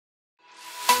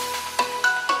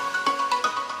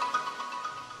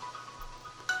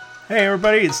Hey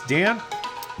everybody, it's Dan.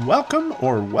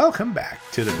 Welcome back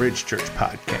to the Bridge Church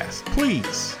Podcast.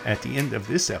 Please, at the end of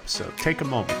this episode, take a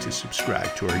moment to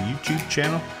subscribe to our YouTube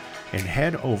channel and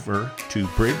head over to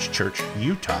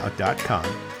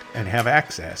bridgechurchutah.com and have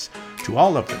access to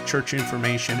all of the church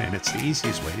information, and it's the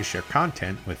easiest way to share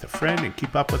content with a friend and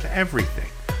keep up with everything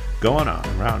going on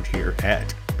around here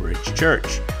at Bridge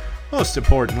Church. Most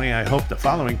importantly, I hope the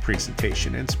following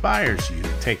presentation inspires you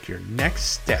to take your next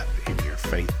step in your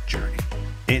faith journey.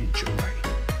 Enjoy.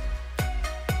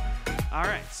 All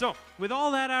right, so with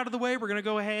all that out of the way, we're going to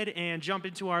go ahead and jump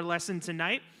into our lesson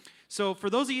tonight. So for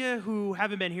those of you who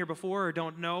haven't been here before or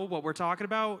don't know what we're talking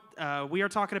about, we are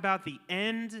talking about the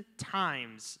end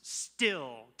times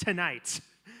still tonight.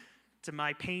 To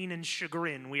my pain and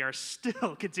chagrin, we are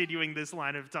still continuing this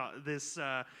line of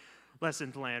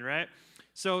lesson plan, right?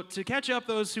 So to catch up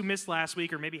those who missed last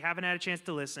week or maybe haven't had a chance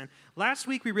to listen, last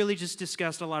week we really just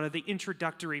discussed a lot of the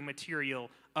introductory material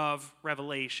of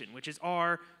Revelation, which is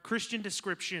our Christian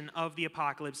description of the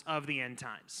apocalypse of the end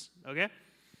times, okay?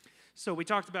 So we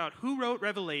talked about who wrote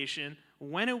Revelation,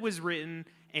 when it was written,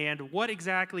 and what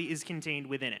exactly is contained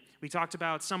within it. We talked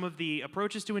about some of the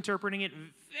approaches to interpreting it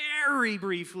very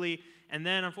briefly, and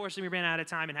then unfortunately we ran out of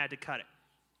time and had to cut it.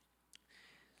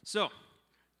 So,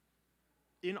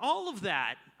 in all of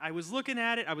that, I was looking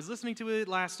at it, I was listening to it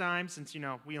last time, since,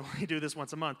 we only do this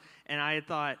once a month, and I had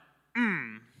thought,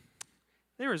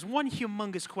 there is one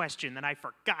humongous question that I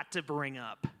forgot to bring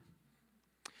up.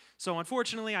 So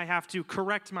unfortunately, I have to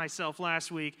correct myself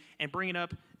last week and bring it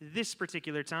up this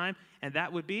particular time, and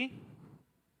that would be,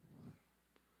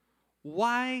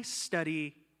 why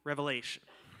study Revelation?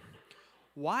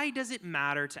 Why does it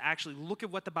matter to actually look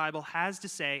at what the Bible has to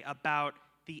say about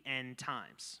the end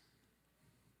times?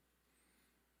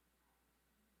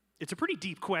 It's a pretty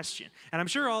deep question, and I'm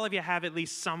sure all of you have at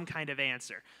least some kind of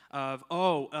answer of,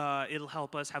 it'll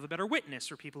help us have a better witness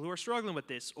for people who are struggling with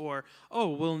this, or,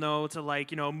 we'll know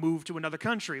to, move to another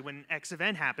country when X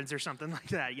event happens or something like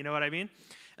that, you know what I mean?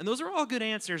 And those are all good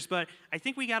answers, but I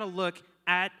think we got to look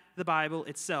at the Bible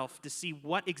itself to see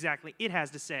what exactly it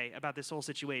has to say about this whole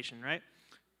situation, right?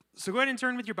 So go ahead and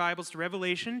turn with your Bibles to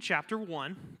Revelation chapter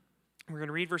 1. We're going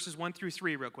to read verses 1 through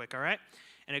 3 real quick, all right?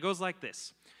 And it goes like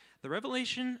this. The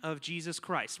revelation of Jesus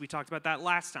Christ. We talked about that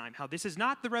last time, how this is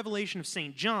not the revelation of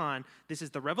St. John, this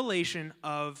is the revelation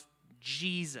of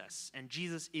Jesus. And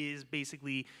Jesus is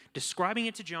basically describing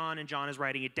it to John, and John is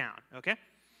writing it down, okay?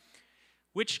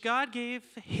 Which God gave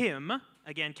him,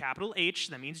 again, capital H,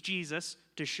 that means Jesus,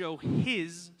 to show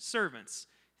his servants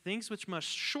things which must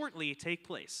shortly take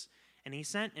place. And he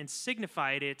sent and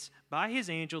signified it by his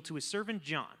angel to his servant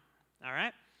John, all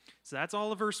right? So that's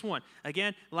all of verse 1.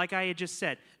 Again, like I had just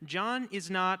said, John is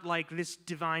not like this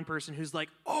divine person who's like,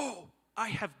 I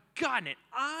have gotten it.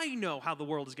 I know how the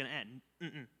world is going to end.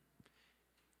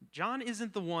 John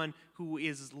isn't the one who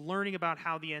is learning about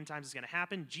how the end times is going to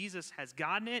happen. Jesus has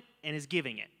gotten it and is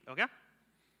giving it, okay?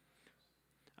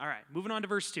 All right, moving on to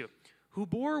verse 2. Who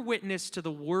bore witness to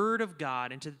the word of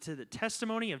God and to the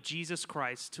testimony of Jesus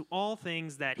Christ, to all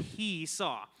things that he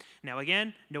saw. Now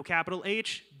again, no capital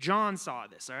H, John saw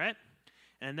this, all right?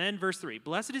 And then verse 3,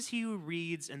 blessed is he who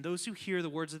reads and those who hear the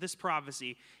words of this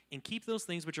prophecy and keep those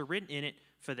things which are written in it,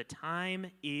 for the time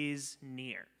is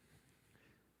near.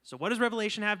 So what does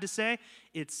Revelation have to say?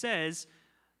 It says,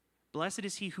 blessed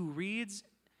is he who reads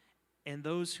and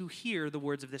those who hear the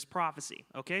words of this prophecy.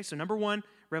 Okay, so number one,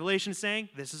 Revelation is saying,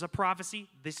 this is a prophecy,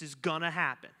 this is gonna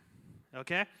happen.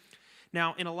 Okay?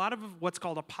 Now, in a lot of what's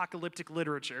called apocalyptic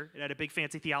literature, it had a big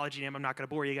fancy theology name I'm not gonna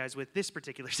bore you guys with this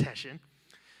particular session,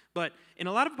 but in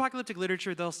a lot of apocalyptic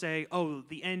literature, they'll say,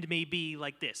 the end may be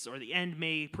like this, or the end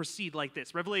may proceed like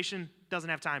this. Revelation doesn't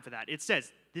have time for that. It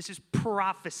says, this is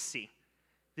prophecy.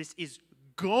 This is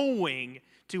going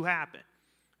to happen.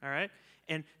 All right?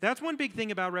 And that's one big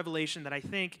thing about Revelation that I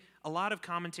think a lot of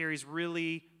commentaries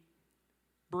really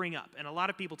bring up, and a lot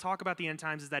of people talk about the end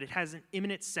times, is that it has an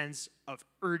imminent sense of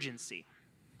urgency.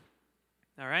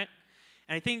 All right?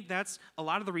 And I think that's a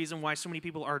lot of the reason why so many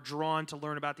people are drawn to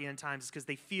learn about the end times, is because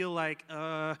they feel like,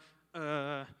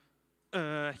 they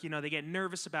get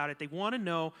nervous about it. They want to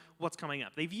know what's coming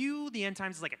up. They view the end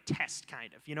times as like a test,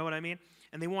 kind of, you know what I mean?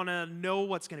 And they want to know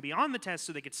what's going to be on the test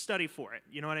so they could study for it,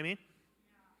 you know what I mean?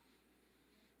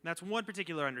 That's one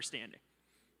particular understanding,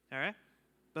 all right?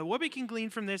 But what we can glean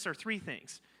from this are three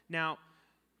things. Now,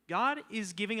 God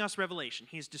is giving us revelation.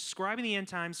 He's describing the end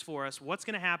times for us, what's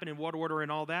going to happen in what order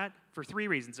and all that, for three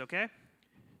reasons, okay?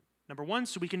 Number one,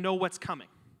 so we can know what's coming,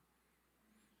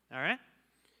 all right?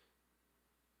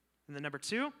 And then number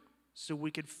two, so we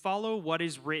could follow what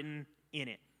is written in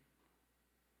it.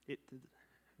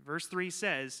 Verse 3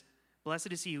 says,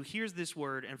 Blessed is he who hears this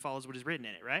word and follows what is written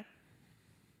in it, right?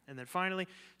 And then finally,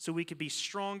 so we could be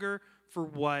stronger for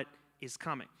what is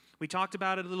coming. We talked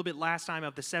about it a little bit last time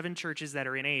of the 7 churches that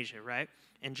are in Asia, right?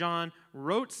 And John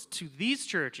wrote to these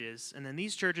churches, and then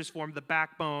these churches formed the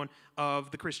backbone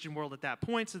of the Christian world at that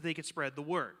point so they could spread the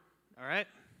word, all right?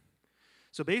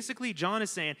 So basically, John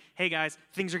is saying, hey guys,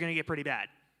 things are going to get pretty bad.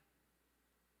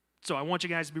 So I want you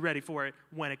guys to be ready for it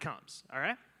when it comes, all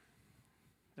right?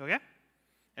 Okay?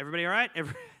 Everybody all right?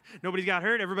 Nobody's got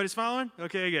hurt? Everybody's following?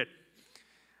 Okay, good.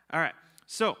 All right,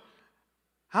 so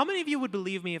how many of you would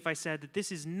believe me if I said that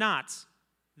this is not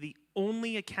the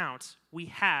only account we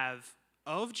have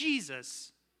of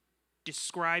Jesus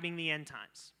describing the end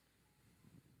times?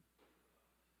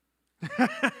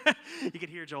 You can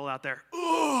hear Joel out there.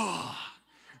 Ugh.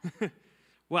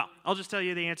 Well, I'll just tell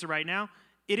you the answer right now.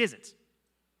 It isn't.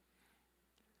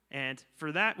 And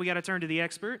for that, we got to turn to the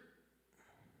expert.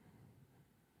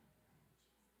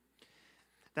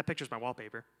 That picture's my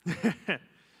wallpaper.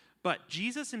 But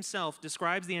Jesus himself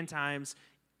describes the end times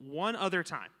one other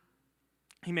time.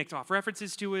 He makes off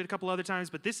references to it a couple other times,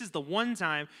 but this is the one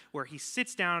time where he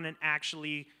sits down and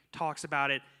actually talks about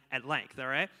it at length, all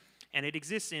right? And it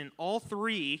exists in all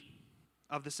 3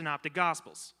 of the Synoptic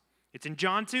Gospels. It's in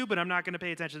John too, but I'm not going to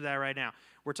pay attention to that right now.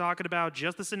 We're talking about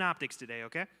just the Synoptics today,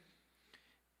 okay?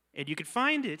 And you can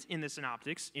find it in the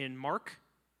Synoptics in Mark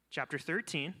chapter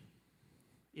 13,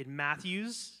 in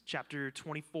Matthew's chapter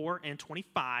 24 and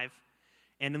 25,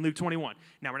 and in Luke 21.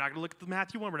 Now, we're not going to look at the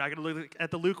Matthew one. We're not going to look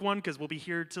at the Luke one because we'll be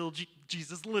here till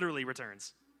Jesus literally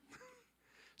returns.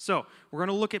 So, we're going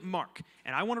to look at Mark.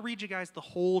 And I want to read you guys the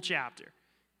whole chapter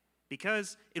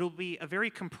because it'll be a very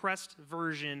compressed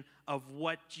version of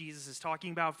what Jesus is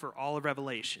talking about for all of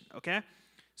Revelation, okay?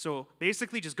 So,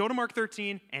 basically, just go to Mark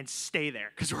 13 and stay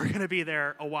there because we're going to be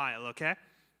there a while, okay?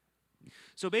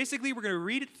 So basically, we're going to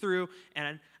read it through,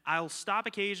 and I'll stop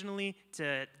occasionally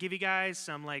to give you guys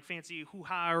some like fancy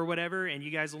hoo-ha or whatever, and you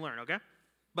guys will learn, okay?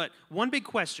 But one big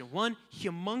question, one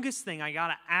humongous thing I got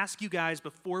to ask you guys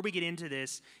before we get into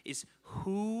this is,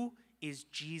 who is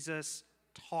Jesus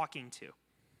talking to?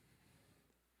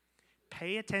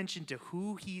 Pay attention to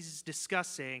who he's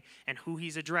discussing and who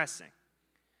he's addressing,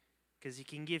 because he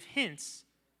can give hints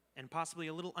and possibly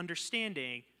a little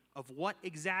understanding of what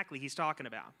exactly he's talking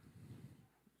about.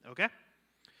 Okay?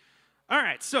 All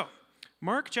right, so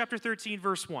Mark chapter 13,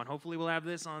 verse 1. Hopefully we'll have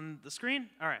this on the screen.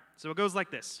 All right, so it goes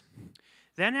like this.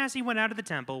 Then as he went out of the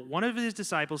temple, one of his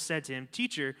disciples said to him,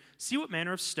 "Teacher, see what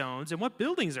manner of stones and what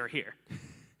buildings are here."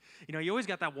 You know, you always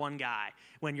got that one guy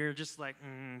when you're just like,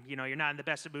 you know, you're not in the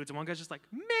best of moods, and one guy's just like,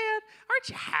 "Man, aren't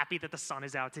you happy that the sun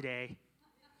is out today?"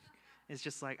 It's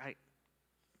just like,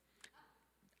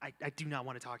 I do not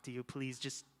want to talk to you. Please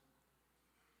just...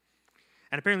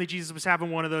 And apparently Jesus was having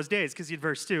one of those days, because he had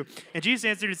verse 2. And Jesus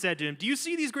answered and said to him, "Do you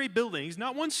see these great buildings?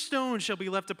 Not one stone shall be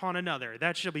left upon another.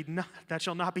 That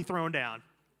shall not be thrown down."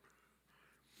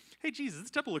 Hey, Jesus,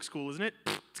 this temple looks cool, isn't it?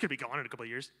 It's going to be gone in a couple of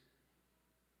years.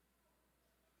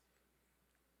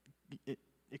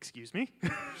 Excuse me?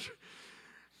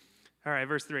 All right,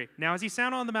 verse 3. Now as he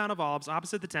sat on the Mount of Olives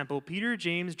opposite the temple, Peter,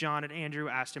 James, John, and Andrew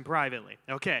asked him privately.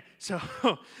 Okay, so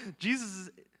Jesus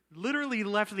literally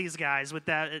left these guys with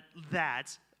that,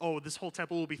 this whole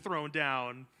temple will be thrown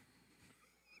down.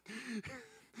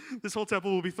 This whole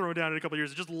temple will be thrown down in a couple of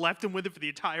years. Just left him with it for the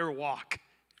entire walk.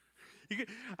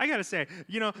 I got to say,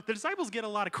 you know, the disciples get a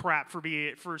lot of crap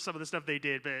for some of the stuff they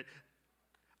did, but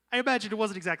I imagine it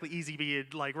wasn't exactly easy being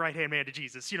like right-hand man to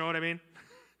Jesus. You know what I mean?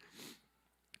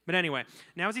 But anyway,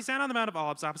 now as he sat on the Mount of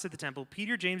Olives opposite the temple,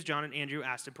 Peter, James, John, and Andrew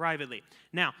asked him privately.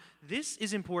 Now, this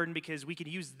is important because we can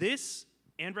use this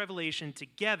and Revelation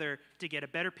together to get a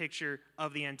better picture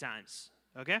of the end times,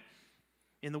 okay?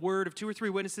 In the word of 2 or 3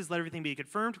 witnesses, let everything be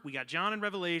confirmed. We got John in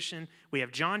Revelation. We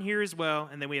have John here as well,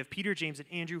 and then we have Peter, James,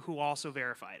 and Andrew who also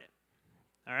verified it,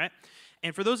 all right?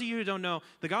 And for those of you who don't know,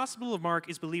 the Gospel of Mark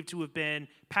is believed to have been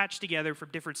patched together from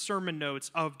different sermon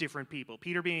notes of different people,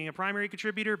 Peter being a primary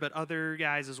contributor, but other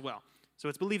guys as well. So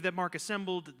it's believed that Mark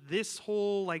assembled this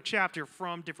whole chapter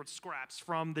from different scraps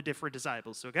from the different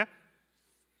disciples, okay?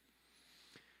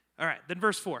 All right, then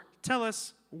verse 4. Tell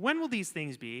us, when will these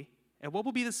things be, and what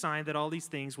will be the sign that all these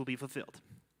things will be fulfilled?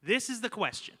 This is the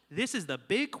question. This is the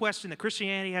big question that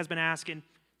Christianity has been asking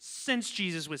since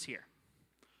Jesus was here.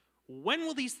 When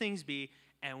will these things be,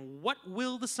 and what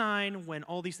will the sign when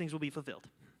all these things will be fulfilled?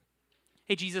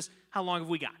 Hey, Jesus, how long have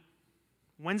we got?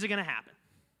 When's it going to happen?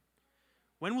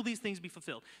 When will these things be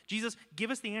fulfilled? Jesus,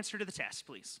 give us the answer to the test,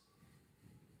 please.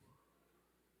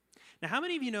 Now, how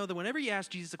many of you know that whenever you ask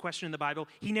Jesus a question in the Bible,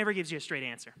 he never gives you a straight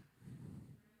answer?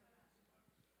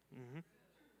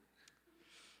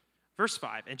 Verse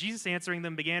 5, and Jesus answering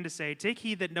them began to say, take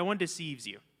heed that no one deceives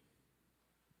you.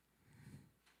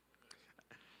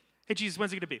 Hey, Jesus,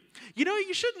 when's it going to be? You know,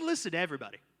 you shouldn't listen to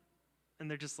everybody. And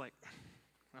they're just like,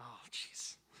 oh,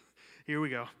 jeez, here we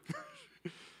go.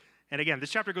 And again, this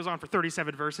chapter goes on for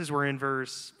 37 verses. We're in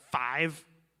verse 5.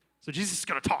 So Jesus is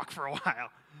going to talk for a while.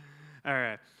 All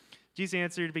right. Jesus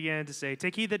answered, began to say,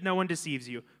 take heed that no one deceives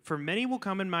you, for many will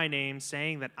come in my name,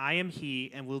 saying that I am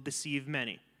he, and will deceive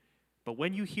many. But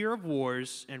when you hear of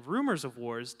wars and rumors of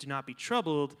wars, do not be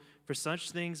troubled, for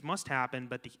such things must happen,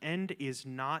 but the end is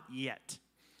not yet.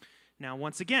 Now,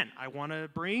 once again, I want to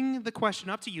bring the question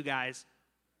up to you guys.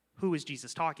 Who is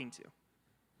Jesus talking to?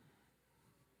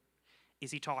 Is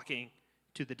he talking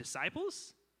to the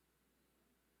disciples?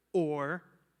 Or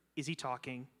is he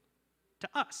talking to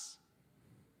us?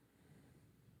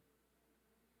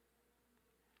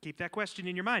 Keep that question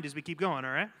in your mind as we keep going, all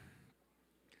right?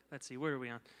 Let's see, where are we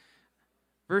on?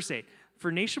 Verse 8,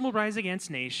 for nation will rise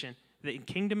against nation, and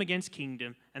kingdom against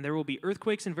kingdom, and there will be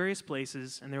earthquakes in various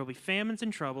places, and there will be famines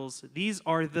and troubles. These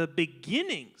are the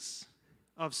beginnings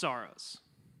of sorrows.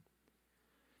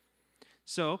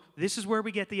 So this is where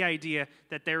we get the idea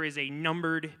that there is a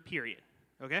numbered period,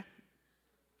 okay?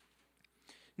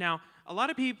 Now, a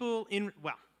lot of people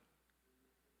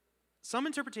some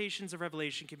interpretations of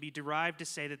Revelation can be derived to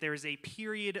say that there is a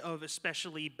period of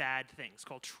especially bad things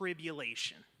called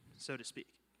tribulation, so to speak.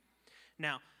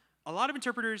 Now, a lot of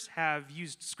interpreters have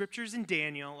used scriptures in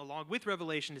Daniel along with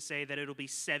Revelation to say that it'll be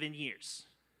 7 years,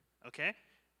 okay?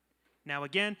 Now,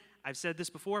 again, I've said this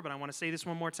before, but I want to say this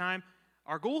one more time.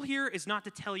 Our goal here is not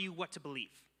to tell you what to believe.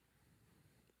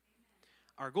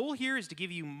 Our goal here is to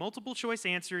give you multiple choice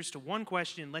answers to one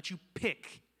question and let you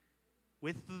pick,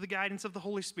 with the guidance of the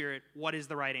Holy Spirit, what is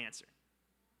the right answer.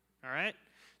 All right?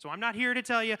 So I'm not here to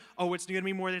tell you, oh, it's going to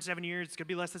be more than 7 years, it's going to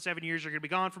be less than 7 years, you're going to be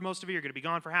gone for most of it, you're going to be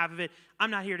gone for half of it. I'm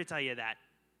not here to tell you that.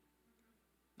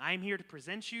 I am here to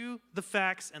present you the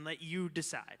facts and let you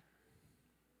decide.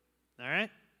 All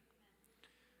right?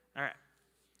 All right.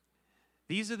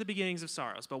 These are the beginnings of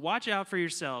sorrows. But watch out for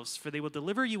yourselves, for they will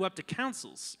deliver you up to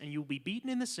councils, and you will be beaten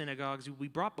in the synagogues. You will be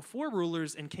brought before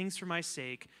rulers and kings for my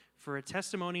sake, for a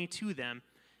testimony to them.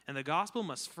 And the gospel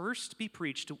must first be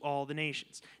preached to all the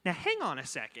nations. Now, hang on a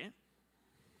second.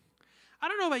 I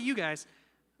don't know about you guys,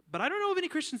 but I don't know of any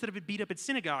Christians that have been beat up in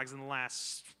synagogues in the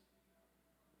last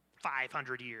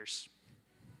 500 years.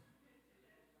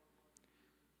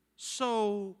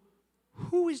 So,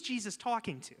 who is Jesus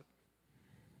talking to?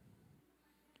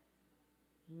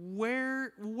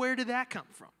 Where did that come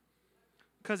from?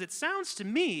 Because it sounds to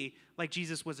me like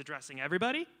Jesus was addressing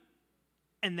everybody,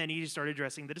 and then he started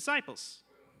addressing the disciples.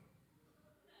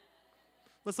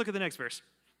 Let's look at the next verse.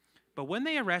 But when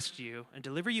they arrest you and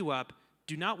deliver you up,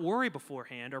 do not worry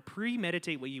beforehand or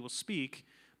premeditate what you will speak,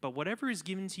 but whatever is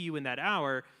given to you in that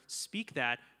hour, speak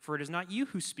that, for it is not you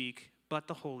who speak, but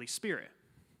the Holy Spirit.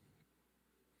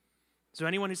 So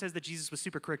anyone who says that Jesus was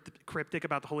super cryptic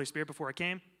about the Holy Spirit before it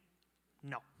came,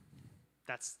 no,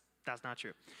 that's not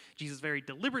true. Jesus very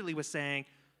deliberately was saying,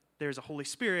 there's a Holy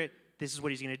Spirit, this is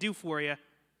what he's going to do for you,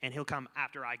 and he'll come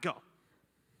after I go.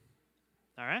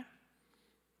 All right?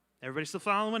 Everybody still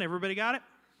following? Everybody got it?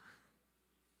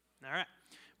 All right.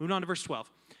 Moving on to verse 12.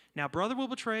 Now brother will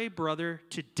betray brother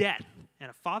to death,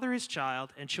 and a father his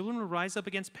child, and children will rise up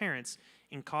against parents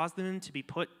and cause them to be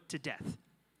put to death.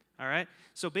 All right?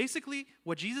 So basically,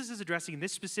 what Jesus is addressing in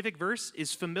this specific verse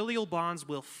is familial bonds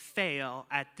will fail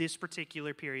at this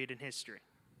particular period in history.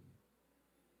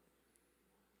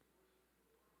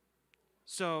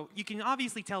 So you can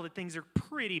obviously tell that things are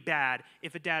pretty bad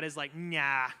if a dad is like,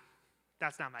 nah,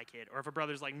 that's not my kid. Or if a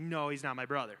brother's like, no, he's not my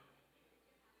brother.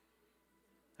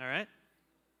 All right?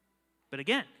 But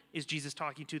again, is Jesus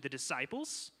talking to the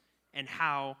disciples and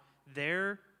how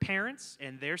their parents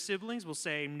and their siblings will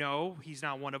say, no, he's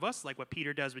not one of us, like what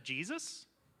Peter does with Jesus?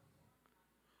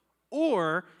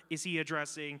 Or is he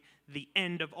addressing the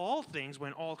end of all things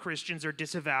when all Christians are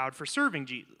disavowed for serving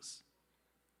Jesus?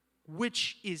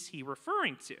 Which is he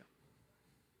referring to?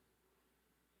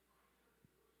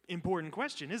 Important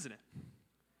question, isn't it?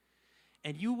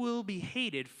 And you will be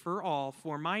hated for all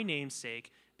for my name's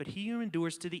sake, but he who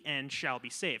endures to the end shall be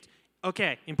saved.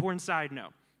 Okay, important side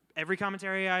note. Every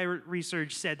commentary I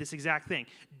researched said this exact thing.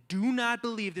 Do not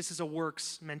believe this is a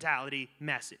works mentality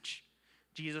message.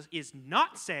 Jesus is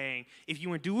not saying, if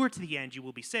you endure to the end, you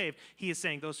will be saved. He is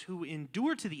saying those who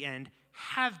endure to the end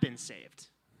have been saved.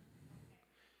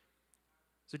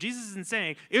 So Jesus isn't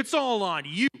saying, it's all on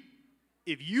you.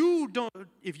 If you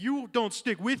don't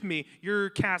stick with me, you're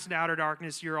cast into outer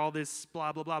darkness, you're all this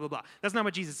blah, blah, blah, blah, blah. That's not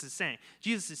what Jesus is saying.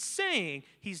 Jesus is saying,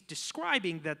 he's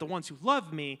describing that the ones who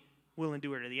love me will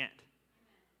endure to the end.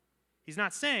 He's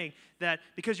not saying that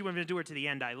because you have endured to the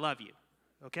end, I love you.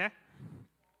 Okay?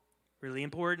 Really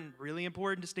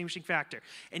important distinguishing factor.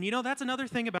 And you know, that's another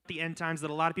thing about the end times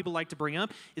that a lot of people like to bring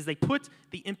up, is they put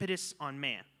the impetus on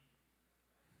man.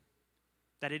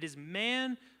 That it is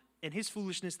man and his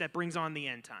foolishness that brings on the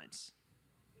end times.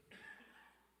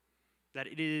 That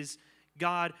it is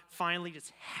God finally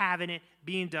just having it,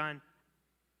 being done,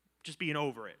 just being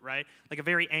over it, right? Like a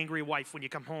very angry wife when you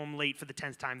come home late for the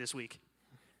 10th time this week.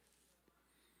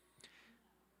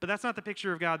 But that's not the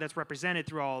picture of God that's represented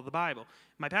through all of the Bible.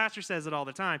 My pastor says it all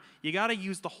the time. You got to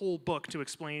use the whole book to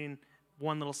explain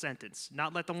one little sentence,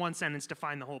 not let the one sentence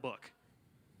define the whole book.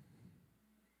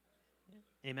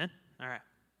 Amen? All right.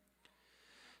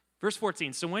 Verse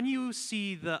 14, so when you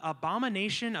see the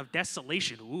abomination of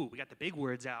desolation, ooh, we got the big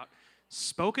words out,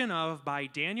 spoken of by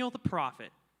Daniel the prophet,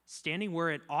 standing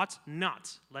where it ought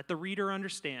not, let the reader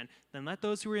understand, then let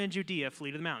those who are in Judea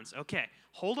flee to the mountains. Okay,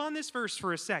 hold on this verse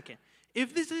for a second.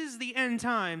 If this is the end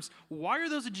times, why are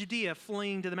those in Judea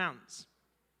fleeing to the mountains?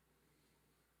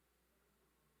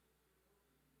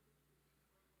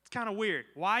 It's kind of weird.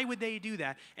 Why would they do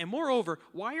that? And moreover,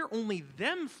 why are only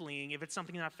them fleeing if it's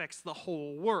something that affects the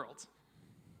whole world?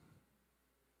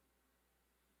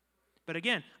 But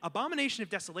again, abomination of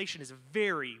desolation is a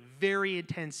very, very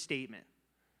intense statement.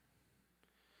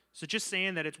 So just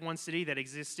saying that it's one city that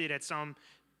existed at some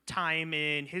time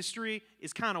in history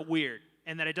is kind of weird.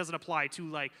 And that it doesn't apply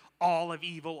to like all of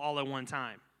evil all at one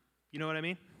time. You know what I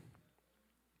mean?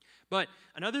 But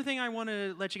another thing I want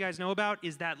to let you guys know about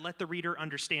is that let the reader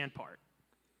understand part.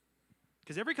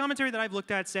 Because every commentary that I've looked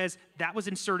at says that was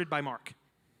inserted by Mark.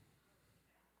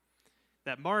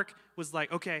 That Mark was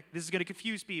like, okay, this is going to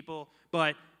confuse people,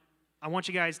 but I want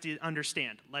you guys to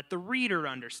understand. Let the reader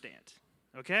understand.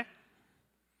 Okay?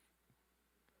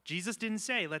 Jesus didn't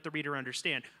say let the reader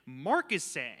understand. Mark is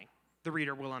saying the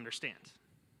reader will understand.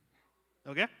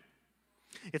 Okay?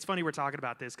 It's funny we're talking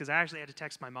about this because I actually had to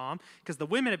text my mom because the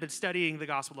women have been studying the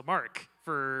Gospel of Mark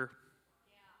for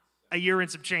a year and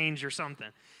some change or something.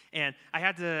 And I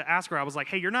had to ask her, I was like,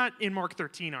 hey, you're not in Mark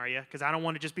 13, are you? Because I don't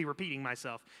want to just be repeating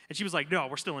myself. And she was like, no,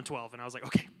 we're still in 12. And I was like,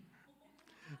 okay.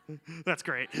 That's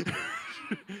great.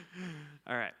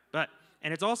 All right.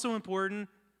 And it's also important,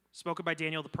 spoken by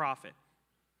Daniel the prophet.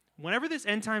 Whenever this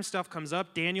end time stuff comes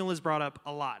up, Daniel is brought up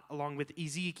a lot, along with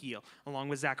Ezekiel, along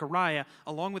with Zechariah,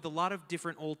 along with a lot of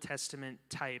different Old Testament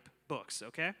type books,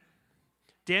 okay?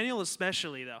 Daniel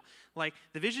especially, though. Like,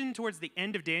 the vision towards the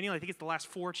end of Daniel, I think it's the last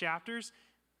 4 chapters,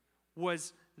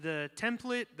 was the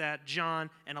template that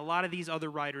John and a lot of these other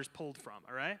writers pulled from,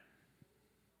 all right?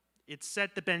 It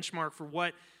set the benchmark for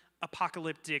what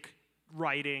apocalyptic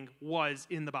writing was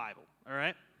in the Bible, all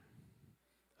right?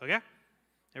 Okay?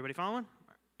 Everybody following?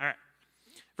 All right.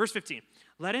 Verse 15.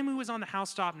 Let him who is on the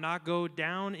housetop not go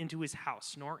down into his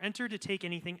house, nor enter to take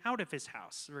anything out of his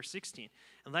house. Verse 16.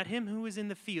 And let him who is in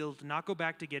the field not go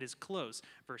back to get his clothes.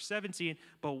 Verse 17.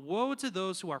 But woe to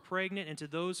those who are pregnant and to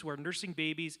those who are nursing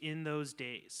babies in those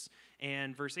days.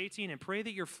 And verse 18. And pray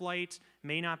that your flight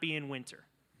may not be in winter.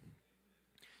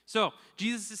 So,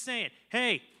 Jesus is saying,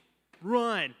 hey,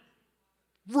 run,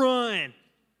 run,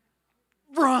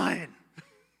 run.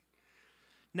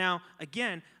 Now,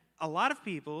 again, a lot of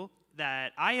people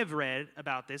that I have read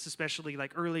about this, especially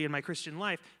like early in my Christian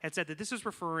life, had said that this is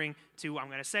referring to, I'm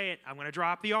going to say it, I'm going to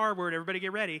drop the R word, everybody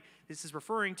get ready. This is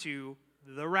referring to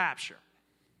the rapture.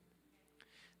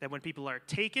 That when people are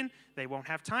taken, they won't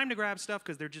have time to grab stuff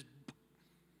because they're just,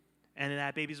 and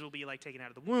that babies will be like taken out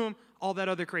of the womb, all that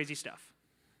other crazy stuff.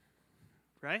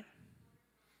 Right?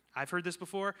 I've heard this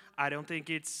before. I don't think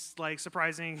it's like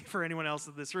surprising for anyone else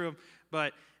in this room,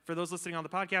 but for those listening on the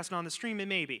podcast and on the stream, it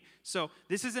may be. So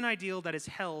this is an ideal that is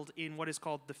held in what is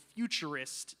called the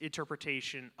futurist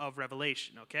interpretation of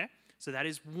Revelation, okay? So that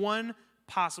is one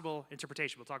possible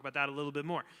interpretation. We'll talk about that a little bit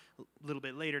more, a little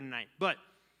bit later tonight. But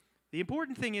the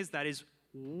important thing is that is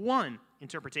one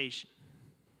interpretation.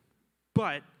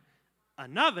 But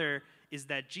another is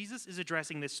that Jesus is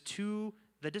addressing this to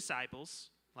the disciples.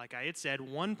 Like I had said,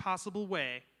 one possible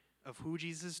way of who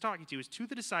Jesus is talking to is to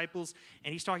the disciples,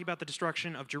 and he's talking about the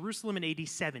destruction of Jerusalem in AD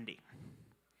 70.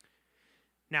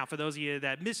 Now, for those of you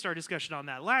that missed our discussion on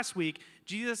that last week,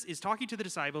 Jesus is talking to the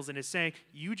disciples and is saying,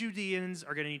 you Judeans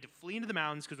are going to need to flee into the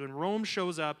mountains because when Rome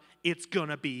shows up, it's going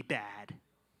to be bad.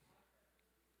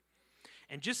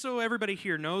 And just so everybody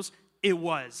here knows, it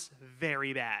was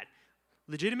very bad.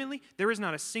 Legitimately, there is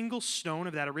not a single stone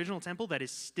of that original temple that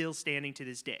is still standing to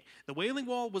this day. The Wailing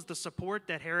Wall was the support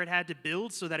that Herod had to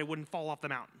build so that it wouldn't fall off the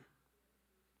mountain.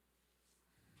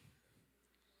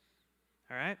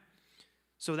 All right?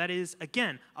 So that is,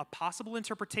 again, a possible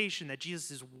interpretation that Jesus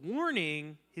is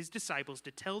warning his disciples to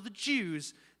tell the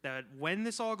Jews that when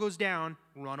this all goes down,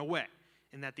 run away.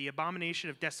 And that the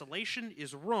abomination of desolation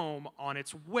is Rome on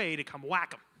its way to come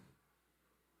whack them.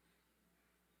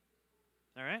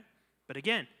 All right? But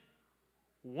again,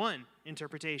 one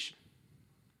interpretation.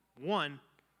 One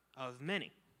of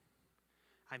many.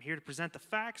 I'm here to present the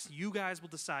facts. You guys will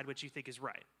decide what you think is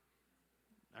right.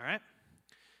 All right?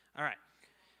 All right.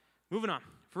 Moving on.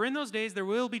 For in those days there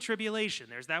will be tribulation.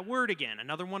 There's that word again,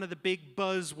 another one of the big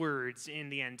buzzwords in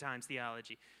the end times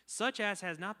theology. Such as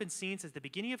has not been seen since the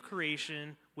beginning of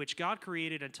creation, which God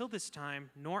created until this time,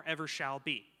 nor ever shall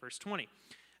be. Verse 20.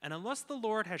 And unless the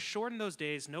Lord has shortened those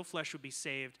days, no flesh would be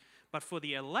saved. But for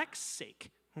the elect's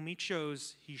sake, whom he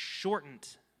chose, he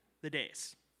shortened the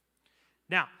days.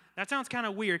 Now, that sounds kind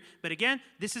of weird, but again,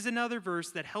 this is another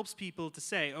verse that helps people to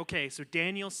say, okay, so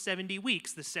Daniel's 70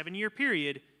 weeks, the 7-year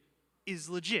period, is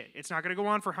legit. It's not going to go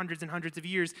on for hundreds and hundreds of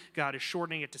years. God is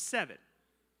shortening it to 7.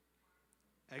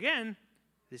 Again,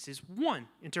 this is one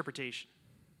interpretation.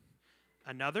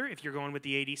 Another, if you're going with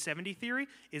the AD 70 theory,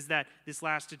 is that this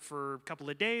lasted for a couple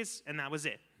of days and that was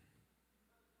it.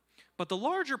 But the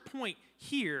larger point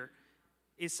here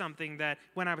is something that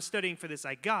when I was studying for this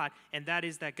I got, and that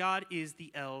is that God is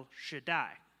the El Shaddai.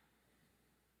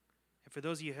 And for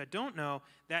those of you who don't know,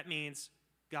 that means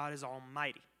God is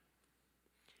almighty.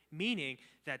 Meaning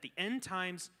that the end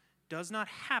times does not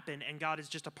happen and God is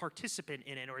just a participant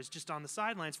in it or is just on the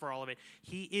sidelines for all of it.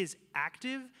 He is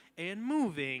active and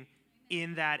moving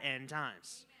in that end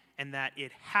times. And that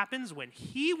it happens when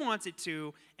he wants it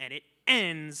to and it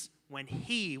ends when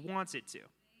he wants it to.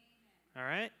 All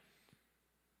right?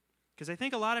 Because I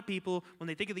think a lot of people, when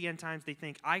they think of the end times, they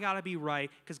think, I got to be right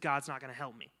because God's not going to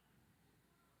help me.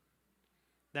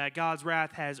 That God's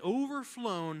wrath has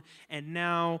overflown and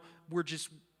now we're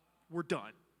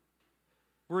done.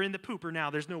 We're in the pooper now.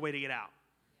 There's no way to get out.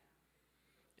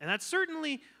 And that's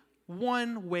certainly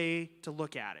one way to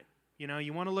look at it. You know,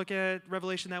 you want to look at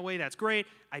Revelation that way, that's great.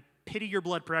 I pity your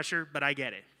blood pressure, but I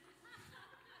get it.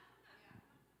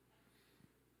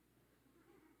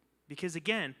 Because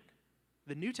again,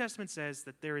 the New Testament says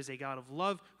that there is a God of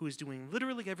love who is doing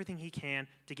literally everything he can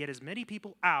to get as many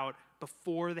people out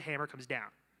before the hammer comes down.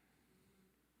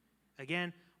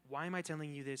 Again, why am I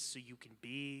telling you this? So you can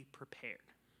be prepared.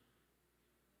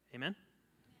 Amen?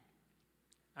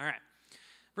 All right.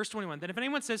 Verse 21, then if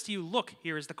anyone says to you, look,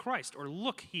 here is the Christ, or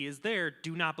look, he is there,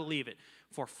 do not believe it.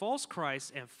 For false Christs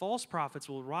and false prophets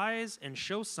will rise and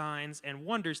show signs and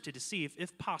wonders to deceive,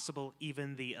 if possible,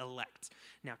 even the elect.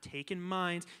 Now take in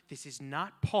mind, this is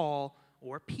not Paul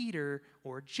or Peter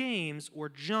or James or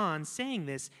John saying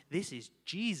this. This is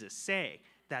Jesus saying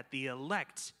that the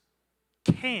elect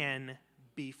can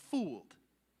be fooled.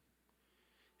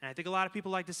 And I think a lot of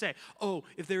people like to say, oh,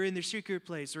 if they're in their secret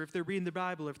place, or if they're reading the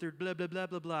Bible, or if they're blah, blah, blah,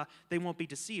 blah, blah, they won't be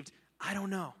deceived. I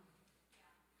don't know.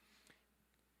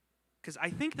 Because I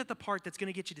think that the part that's going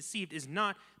to get you deceived is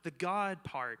not the God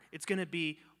part. It's going to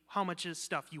be how much of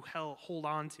stuff you hold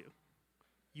on to.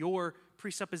 Your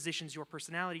presuppositions, your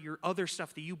personality, your other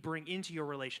stuff that you bring into your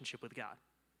relationship with God.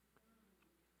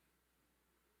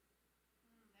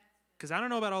 Because I don't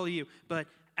know about all of you, but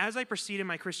as I proceed in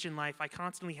my Christian life, I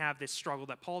constantly have this struggle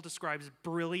that Paul describes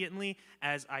brilliantly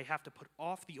as I have to put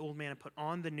off the old man and put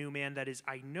on the new man. That is,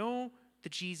 I know the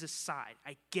Jesus side.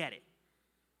 I get it.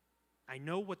 I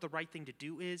know what the right thing to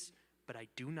do is, but I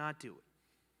do not do it.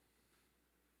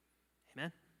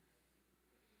 Amen?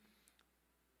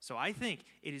 So I think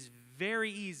it is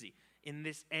very easy in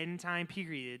this end time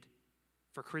period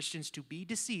for Christians to be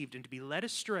deceived and to be led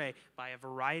astray by a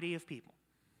variety of people.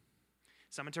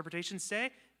 Some interpretations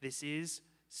say this is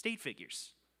state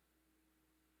figures.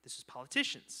 This is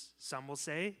politicians. Some will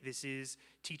say this is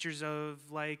teachers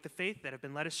of like the faith that have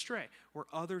been led astray, or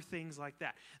other things like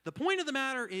that. The point of the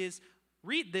matter is,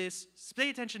 read this, pay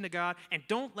attention to God, and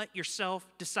don't let yourself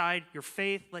decide your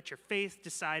faith. Let your faith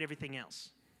decide everything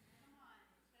else.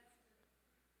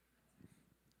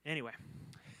 Anyway,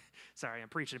 sorry, I'm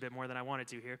preaching a bit more than I wanted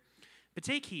to here. But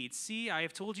take heed. See, I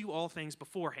have told you all things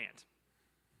beforehand.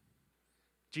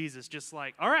 Jesus just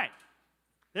like, all right,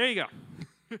 there you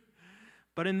go.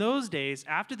 But in those days,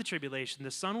 after the tribulation,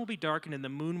 the sun will be darkened and the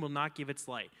moon will not give its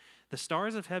light. The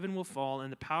stars of heaven will fall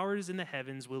and the powers in the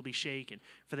heavens will be shaken.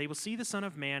 For they will see the Son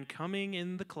of Man coming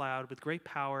in the cloud with great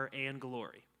power and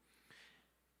glory.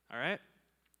 All right?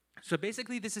 So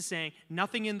basically this is saying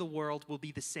nothing in the world will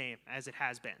be the same as it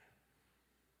has been.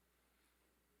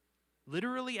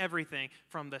 Literally everything,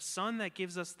 from the sun that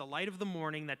gives us the light of the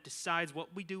morning that decides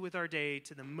what we do with our day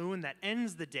to the moon that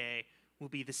ends the day, will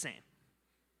be the same.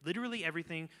 Literally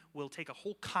everything will take a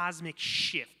whole cosmic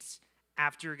shift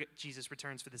after Jesus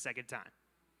returns for the second time.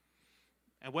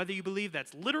 And whether you believe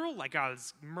that's literal, like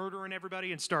God's murdering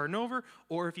everybody and starting over,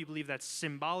 or if you believe that's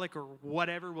symbolic or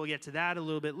whatever, we'll get to that a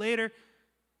little bit later,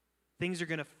 things are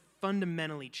going to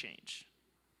fundamentally change.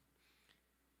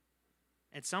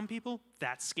 And some people,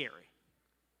 that's scary.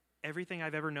 Everything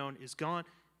I've ever known is gone.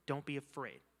 Don't be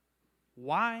afraid.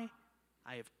 Why?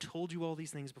 I have told you all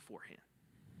these things beforehand.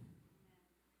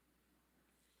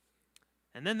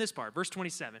 And then this part, verse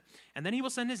 27. And then he will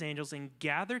send his angels and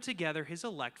gather together his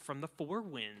elect from the four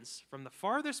winds, from the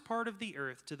farthest part of the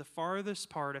earth to the farthest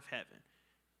part of heaven.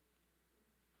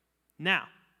 Now,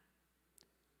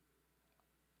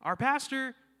 our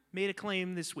pastor made a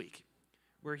claim this week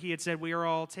where he had said we are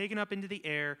all taken up into the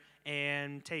air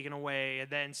and taken away, and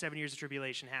then 7 years of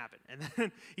tribulation happened. And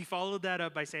then he followed that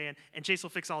up by saying, and Chase will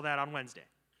fix all that on Wednesday.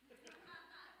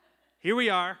 Here we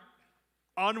are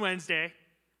on Wednesday,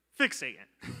 fixing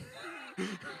it.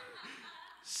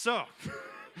 So,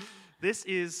 this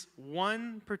is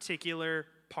one particular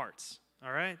part,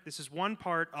 all right? This is one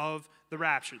part of the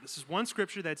rapture. This is one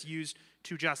scripture that's used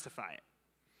to justify it,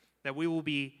 that we will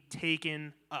be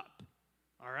taken up,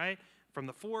 all right? From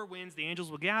the four winds, the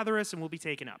angels will gather us and we'll be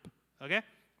taken up, okay?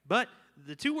 But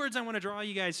the two words I want to draw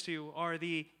you guys to are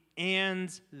the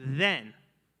and then.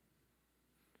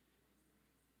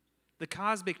 The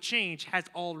cosmic change has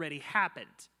already happened.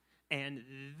 And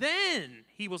then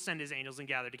he will send his angels and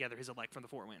gather together his elect from the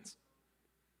four winds.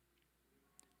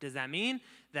 Does that mean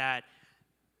that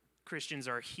Christians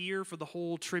are here for the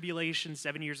whole tribulation,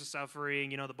 7 years of suffering,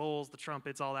 the bowls, the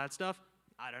trumpets, all that stuff?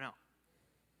 I don't know.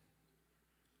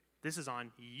 This is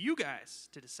on you guys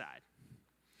to decide.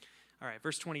 All right,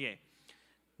 verse 28.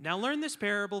 Now learn this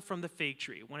parable from the fig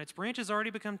tree. When its branch has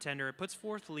already become tender, it puts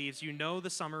forth leaves, you know the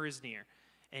summer is near.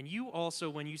 And you also,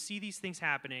 when you see these things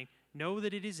happening, know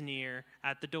that it is near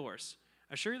at the doors.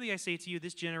 Assuredly, I say to you,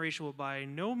 this generation will by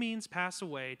no means pass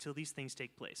away till these things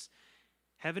take place.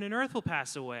 Heaven and earth will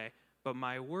pass away, but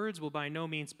my words will by no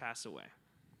means pass away.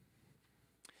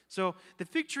 So the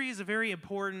fig tree is a very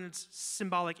important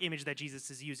symbolic image that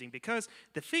Jesus is using because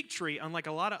the fig tree, unlike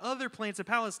a lot of other plants of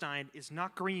Palestine, is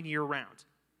not green year-round.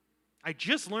 I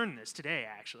just learned this today,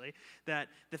 actually, that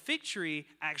the fig tree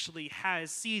actually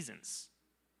has seasons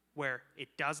where it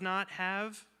does not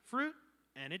have fruit,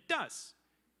 and it does.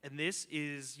 And this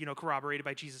is, corroborated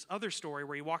by Jesus' other story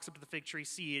where he walks up to the fig tree,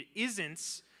 see it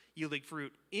isn't yielding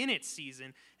fruit in its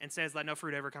season, and says, let no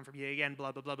fruit ever come from you again,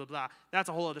 blah, blah, blah, blah, blah. That's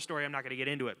a whole other story. I'm not going to get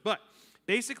into it. But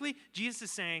basically, Jesus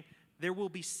is saying there will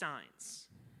be signs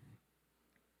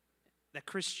that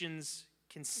Christians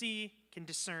can see, can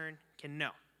discern, can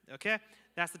know. Okay?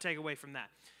 That's the takeaway from that.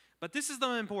 But this is the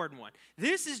important one.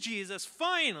 This is Jesus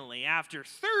finally, after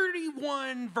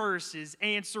 31 verses,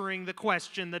 answering the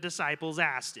question the disciples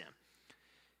asked him.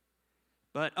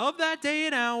 But of that day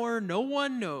and hour, no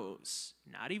one knows,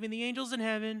 not even the angels in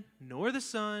heaven, nor the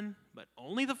Son, but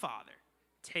only the Father.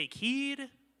 Take heed,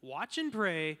 watch and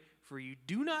pray, for you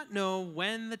do not know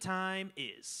when the time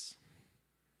is.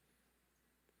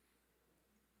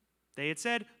 They had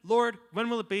said, Lord, when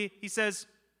will it be? He says,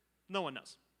 no one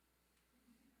knows.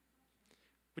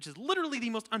 Which is literally the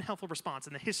most unhelpful response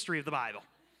in the history of the Bible.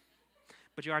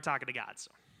 But you are talking to God,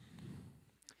 so.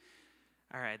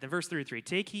 All right, then verse 33.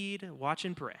 Take heed, watch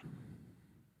and pray.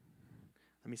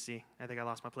 Let me see. I think I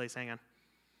lost my place. Hang on.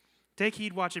 Take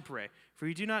heed, watch and pray, for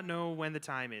you do not know when the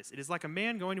time is. It is like a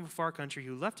man going to a far country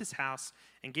who left his house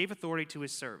and gave authority to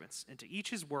his servants, and to each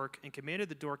his work, and commanded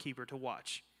the doorkeeper to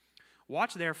watch.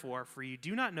 Watch therefore, for you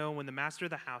do not know when the master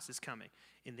of the house is coming,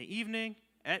 in the evening,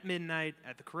 at midnight,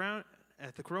 at the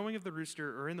crowing of the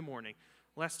rooster, or in the morning,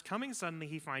 lest coming suddenly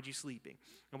he find you sleeping.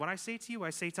 And what I say to you, I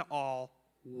say to all,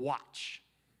 watch.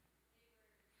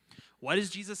 What is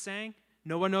Jesus saying?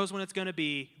 No one knows when it's going to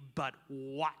be, but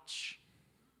watch.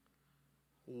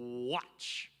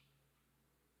 Watch.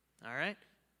 All right?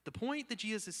 The point that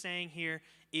Jesus is saying here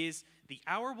is the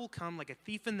hour will come like a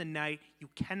thief in the night. You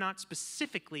cannot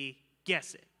specifically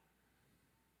guess it.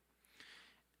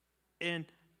 And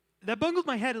that bungled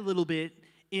my head a little bit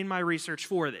in my research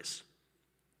for this.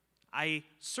 I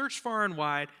searched far and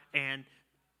wide, and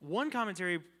one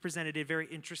commentary presented it very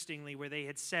interestingly where they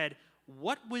had said,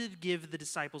 what would give the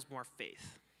disciples more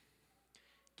faith?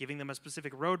 Giving them a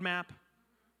specific roadmap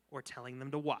or telling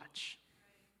them to watch?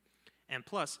 And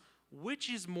plus,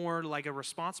 which is more like a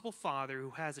responsible father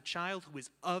who has a child who is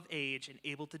of age and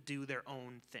able to do their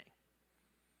own thing?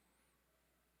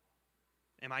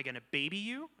 Am I going to baby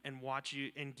you and watch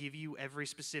you and give you every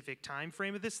specific time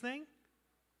frame of this thing?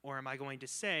 Or am I going to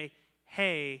say,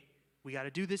 hey, we got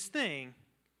to do this thing,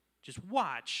 Just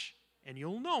watch, and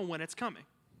you'll know when it's coming.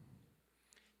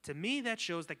 To me, that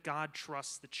shows that God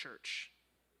trusts the church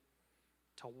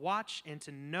to watch and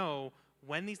to know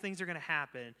when these things are going to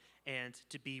happen and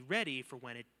to be ready for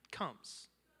when it comes.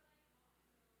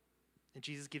 And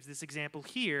Jesus gives this example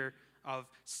here of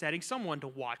setting someone to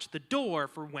watch the door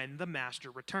for when the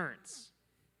master returns.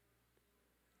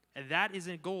 And that is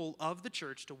a goal of the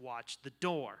church, to watch the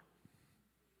door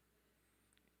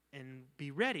and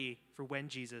be ready for when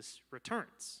Jesus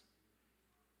returns.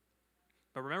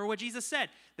 But remember what Jesus said.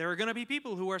 There are going to be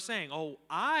people who are saying, oh,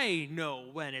 I know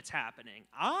when it's happening.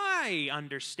 I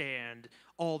understand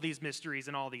all these mysteries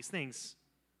and all these things.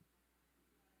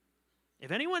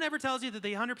 If anyone ever tells you that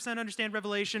they 100% understand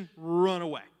Revelation, run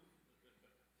away.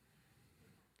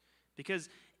 Because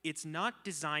it's not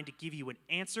designed to give you an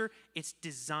answer. It's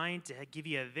designed to give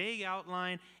you a vague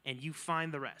outline and you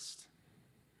find the rest.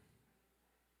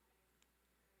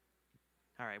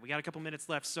 All right, we got a couple minutes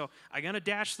left, so I'm going to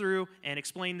dash through and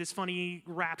explain this funny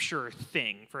rapture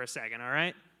thing for a second, all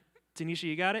right? Tanisha,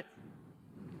 you got it?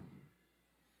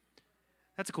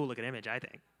 That's a cool looking image, I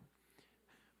think.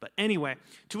 But anyway,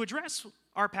 to address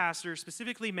our pastor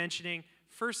specifically mentioning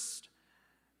first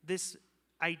this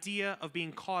idea of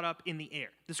being caught up in the air.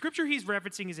 The scripture he's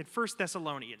referencing is in 1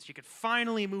 Thessalonians. You could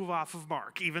finally move off of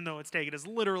Mark, even though it's taken us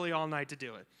literally all night to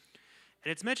do it.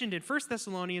 And it's mentioned in 1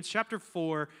 Thessalonians chapter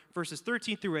 4, verses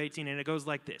 13 through 18, and it goes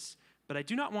like this. But I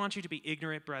do not want you to be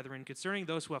ignorant, brethren, concerning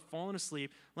those who have fallen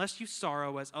asleep, lest you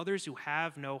sorrow as others who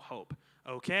have no hope.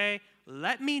 Okay?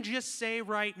 Let me just say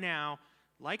right now,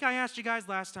 like I asked you guys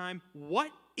last time, what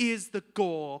is the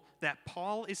goal that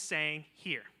Paul is saying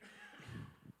here?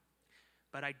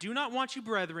 But I do not want you,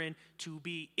 brethren, to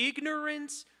be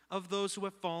ignorant of those who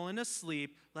have fallen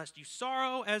asleep, lest you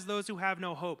sorrow as those who have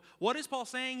no hope. What is Paul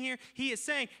saying here? He is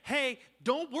saying, hey,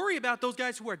 don't worry about those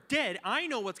guys who are dead. I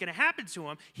know what's going to happen to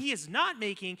them. He is not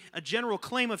making a general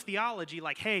claim of theology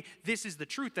like, hey, this is the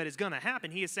truth that is going to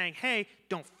happen. He is saying, hey,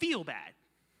 don't feel bad.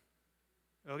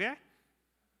 Okay?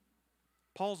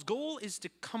 Paul's goal is to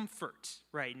comfort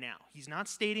right now. He's not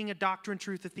stating a doctrine,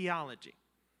 truth, or theology.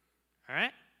 All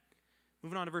right?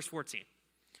 Moving on to verse 14.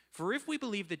 For if we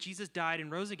believe that Jesus died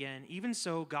and rose again, even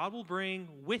so God will bring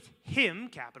with him,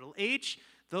 capital H,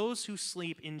 those who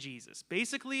sleep in Jesus.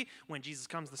 Basically, when Jesus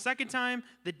comes the second time,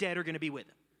 the dead are going to be with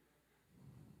him.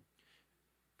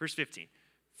 Verse 15.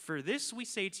 For this we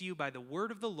say to you by the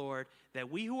word of the Lord, that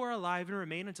we who are alive and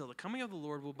remain until the coming of the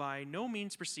Lord will by no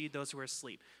means precede those who are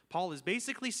asleep. Paul is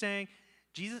basically saying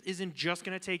Jesus isn't just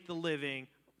going to take the living,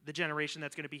 the generation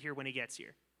that's going to be here when he gets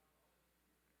here.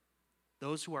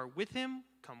 Those who are with him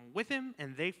come with him,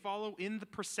 and they follow in the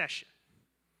procession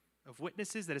of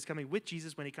witnesses that is coming with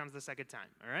Jesus when he comes the second time.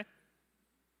 All right?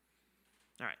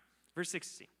 All right. Verse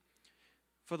 16.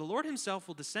 For the Lord himself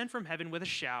will descend from heaven with a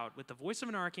shout, with the voice of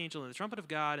an archangel and the trumpet of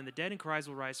God, and the dead in Christ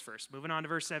will rise first. Moving on to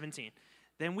verse 17.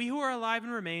 Then we who are alive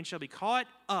and remain shall be caught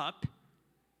up.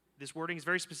 This wording is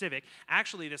very specific.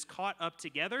 Actually, this caught up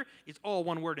together is all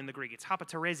one word in the Greek. It's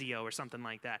hapateresio or something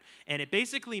like that. And it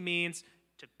basically means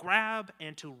to grab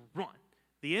and to run.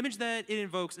 The image that it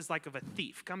invokes is like of a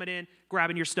thief coming in,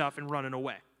 grabbing your stuff, and running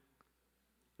away.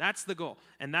 That's the goal.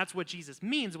 And that's what Jesus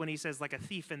means when he says, like a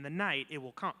thief in the night, it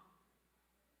will come.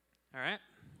 All right?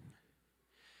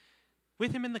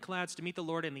 With him in the clouds to meet the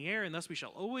Lord in the air, and thus we shall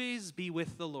always be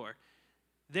with the Lord.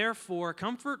 Therefore,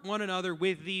 comfort one another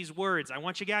with these words. I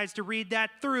want you guys to read that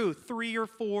through 3 or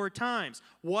 4 times.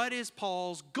 What is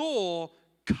Paul's goal?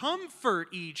 Comfort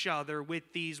each other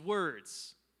with these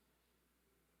words.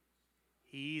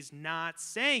 He's not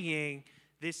saying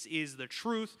this is the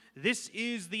truth, this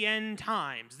is the end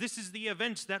times, this is the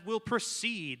event that will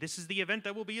precede, this is the event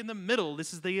that will be in the middle,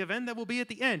 this is the event that will be at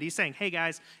the end. He's saying, hey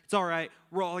guys, it's all right,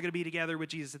 we're all going to be together with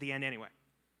Jesus at the end anyway.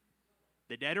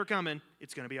 The dead are coming,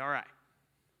 it's going to be all right.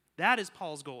 That is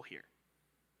Paul's goal here.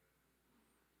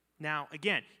 Now,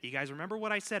 again, you guys remember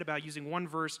what I said about using one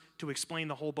verse to explain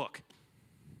the whole book?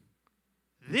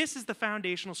 This is the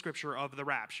foundational scripture of the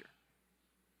rapture.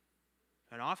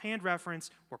 An offhand reference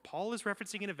where Paul is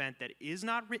referencing an event that is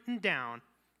not written down,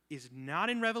 is not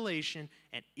in Revelation,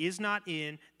 and is not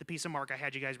in the piece of Mark I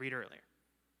had you guys read earlier.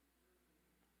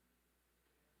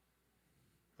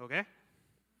 Okay?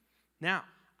 Now,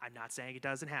 I'm not saying it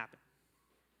doesn't happen.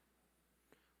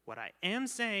 What I am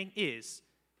saying is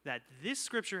that this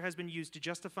scripture has been used to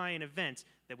justify an event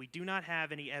that we do not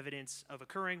have any evidence of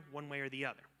occurring one way or the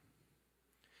other.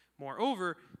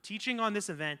 Moreover, teaching on this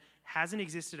event hasn't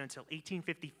existed until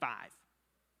 1855.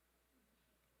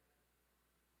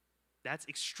 That's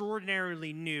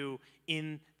extraordinarily new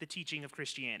in the teaching of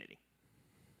Christianity.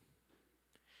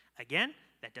 Again,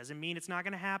 That doesn't mean it's not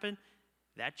going to happen.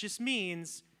 That just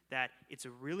means that it's a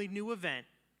really new event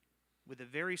with a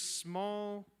very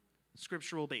small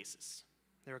scriptural basis.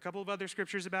 There are a couple of other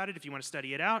scriptures about it if you want to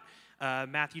study it out.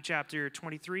 Matthew chapter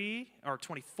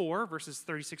 24, verses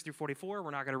 36 through 44.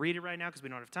 We're not going to read it right now because we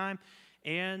don't have time.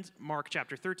 And Mark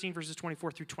chapter 13, verses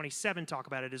 24 through 27 talk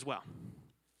about it as well.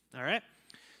 All right?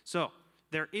 So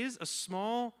there is a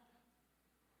small,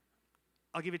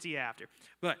 I'll give it to you after,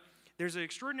 but there's an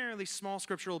extraordinarily small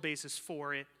scriptural basis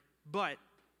for it. But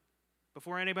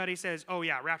before anybody says, oh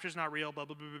yeah, rapture's not real, blah,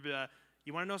 blah, blah, blah, blah,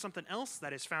 you want to know something else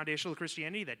that is foundational to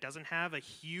Christianity that doesn't have a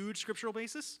huge scriptural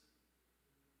basis?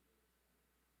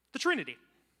 The Trinity.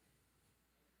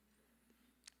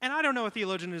 And I don't know a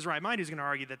theologian in his right mind who's going to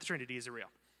argue that the Trinity isn't real.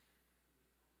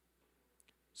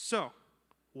 So,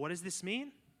 what does this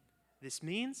mean? This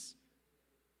means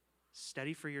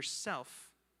study for yourself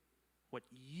what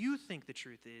you think the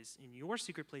truth is in your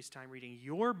secret place time, reading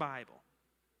your Bible,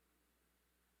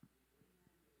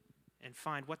 and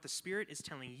find what the Spirit is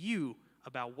telling you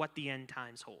about what the end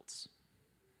times holds.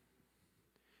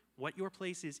 What your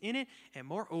place is in it, and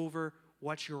moreover,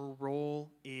 what your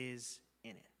role is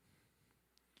in it.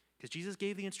 Because Jesus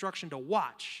gave the instruction to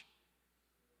watch,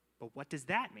 but what does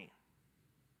that mean?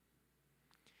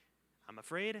 I'm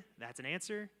afraid that's an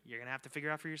answer you're going to have to figure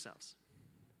out for yourselves.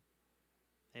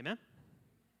 Amen?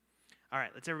 All right,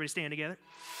 let's everybody stand together.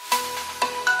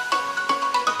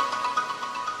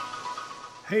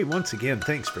 Hey, once again,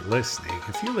 thanks for listening.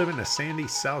 If you live in the Sandy,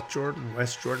 South Jordan,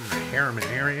 West Jordan, or Harriman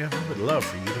area, we would love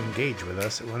for you to engage with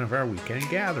us at one of our weekend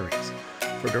gatherings.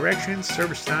 For directions,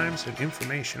 service times, and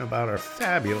information about our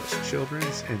fabulous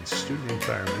children's and student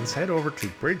environments, head over to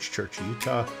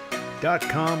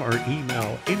bridgechurchutah.com or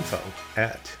email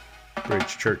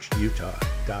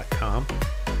info@bridgechurchutah.com,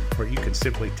 or you can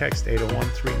simply text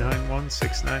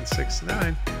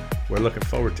 801-391-6969. We're looking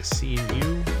forward to seeing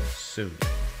you soon.